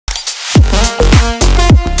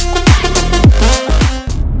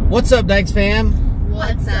What's up, Dyches fam?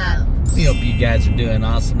 What's up? We hope you guys are doing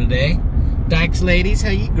awesome today. Dyches ladies, how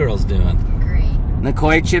you girls doing? Great.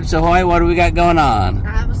 Nikoi, Chips Ahoy, what do we got going on?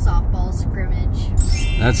 I have a softball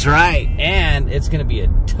scrimmage. That's right, and it's going to be a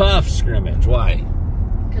tough scrimmage. Why?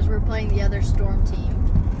 Because we're playing the other Storm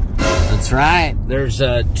team. That's right. There's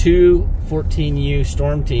two 14U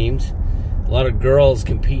Storm teams. A lot of girls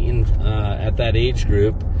competing at that age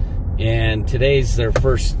group. And today's their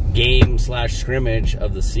first game / scrimmage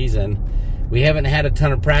of the season. We haven't had a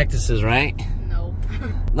ton of practices, right? Nope.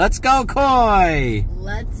 Let's go, Koi!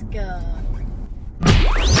 Let's go.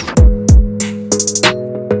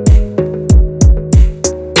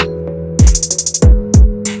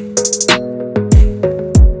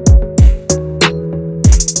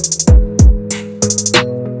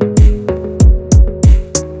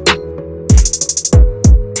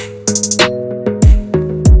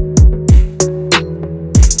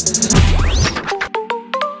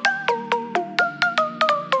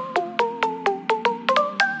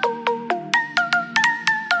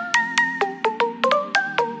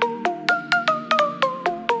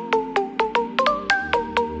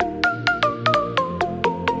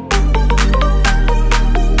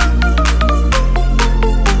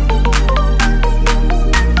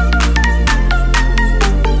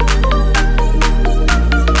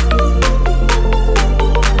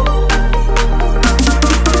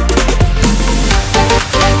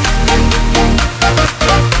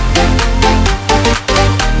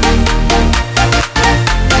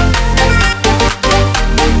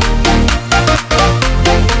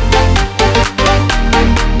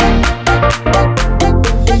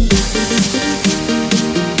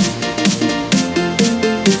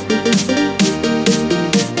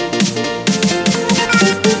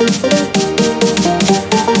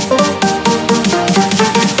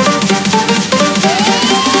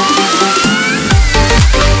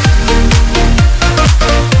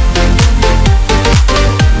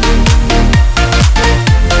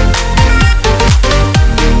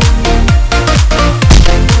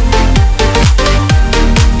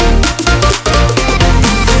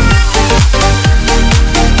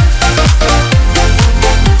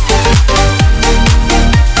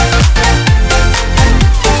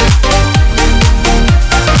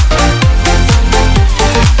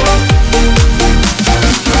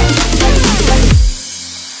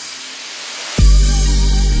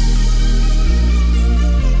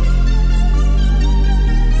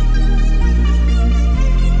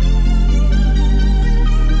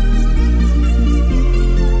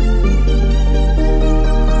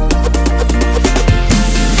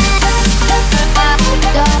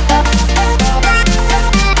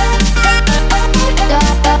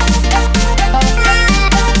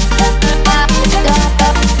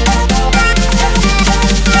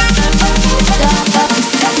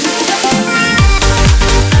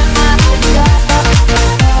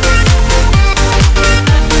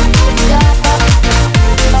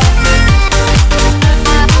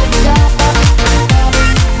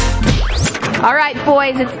 All right,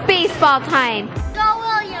 boys, it's baseball time. Go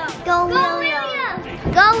Williams! Go Williams!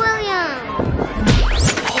 Go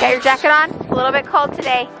Williams! Got your jacket on? It's a little bit cold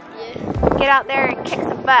today. Yeah. Get out there and kick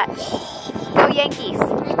some butt. Go Yankees.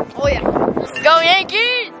 Oh yeah. Go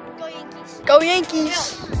Yankees! Go Yankees! Go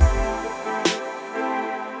Yankees!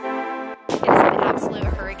 It's an absolute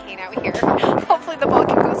hurricane out here. Hopefully the ball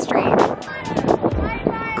can go straight.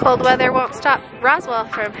 Cold weather won't stop Roswell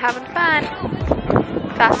from having fun.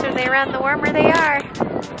 Faster they run, the warmer they are.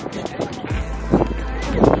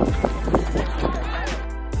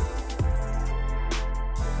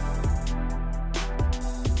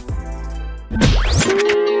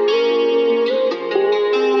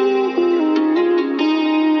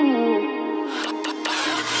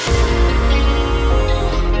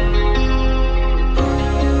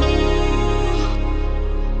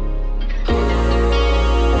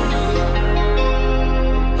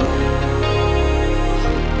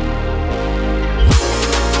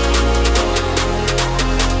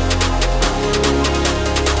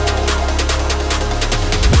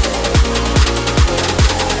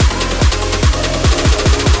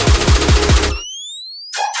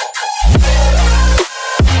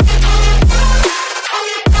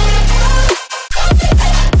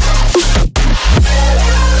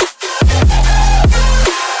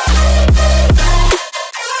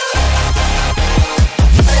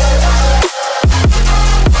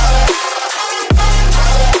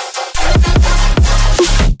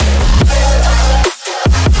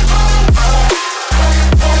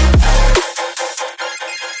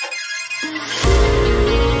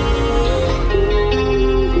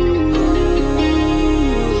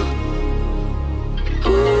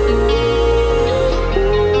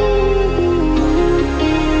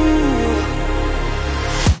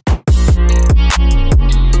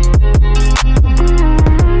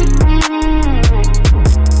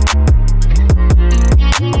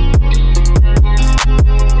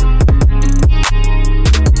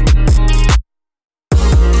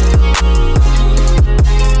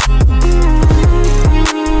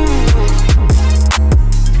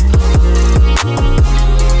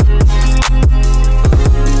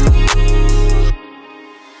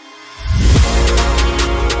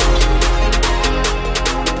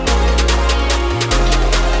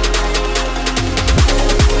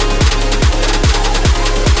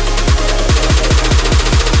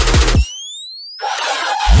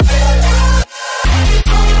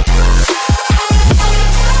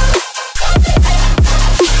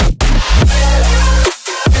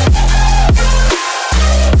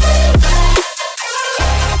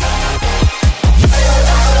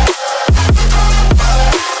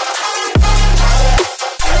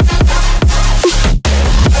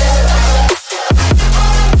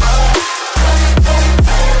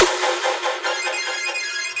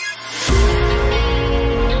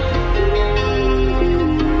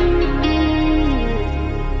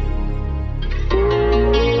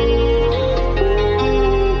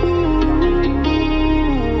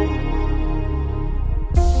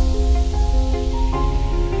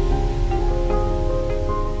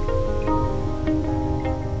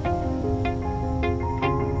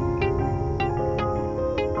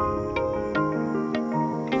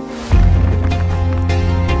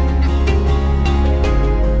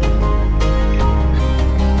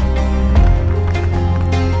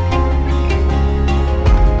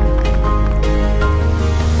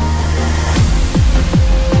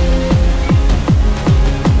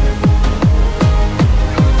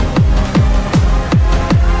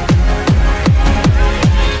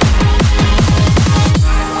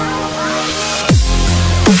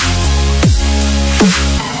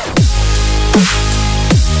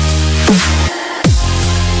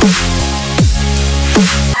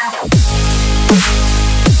 Bye.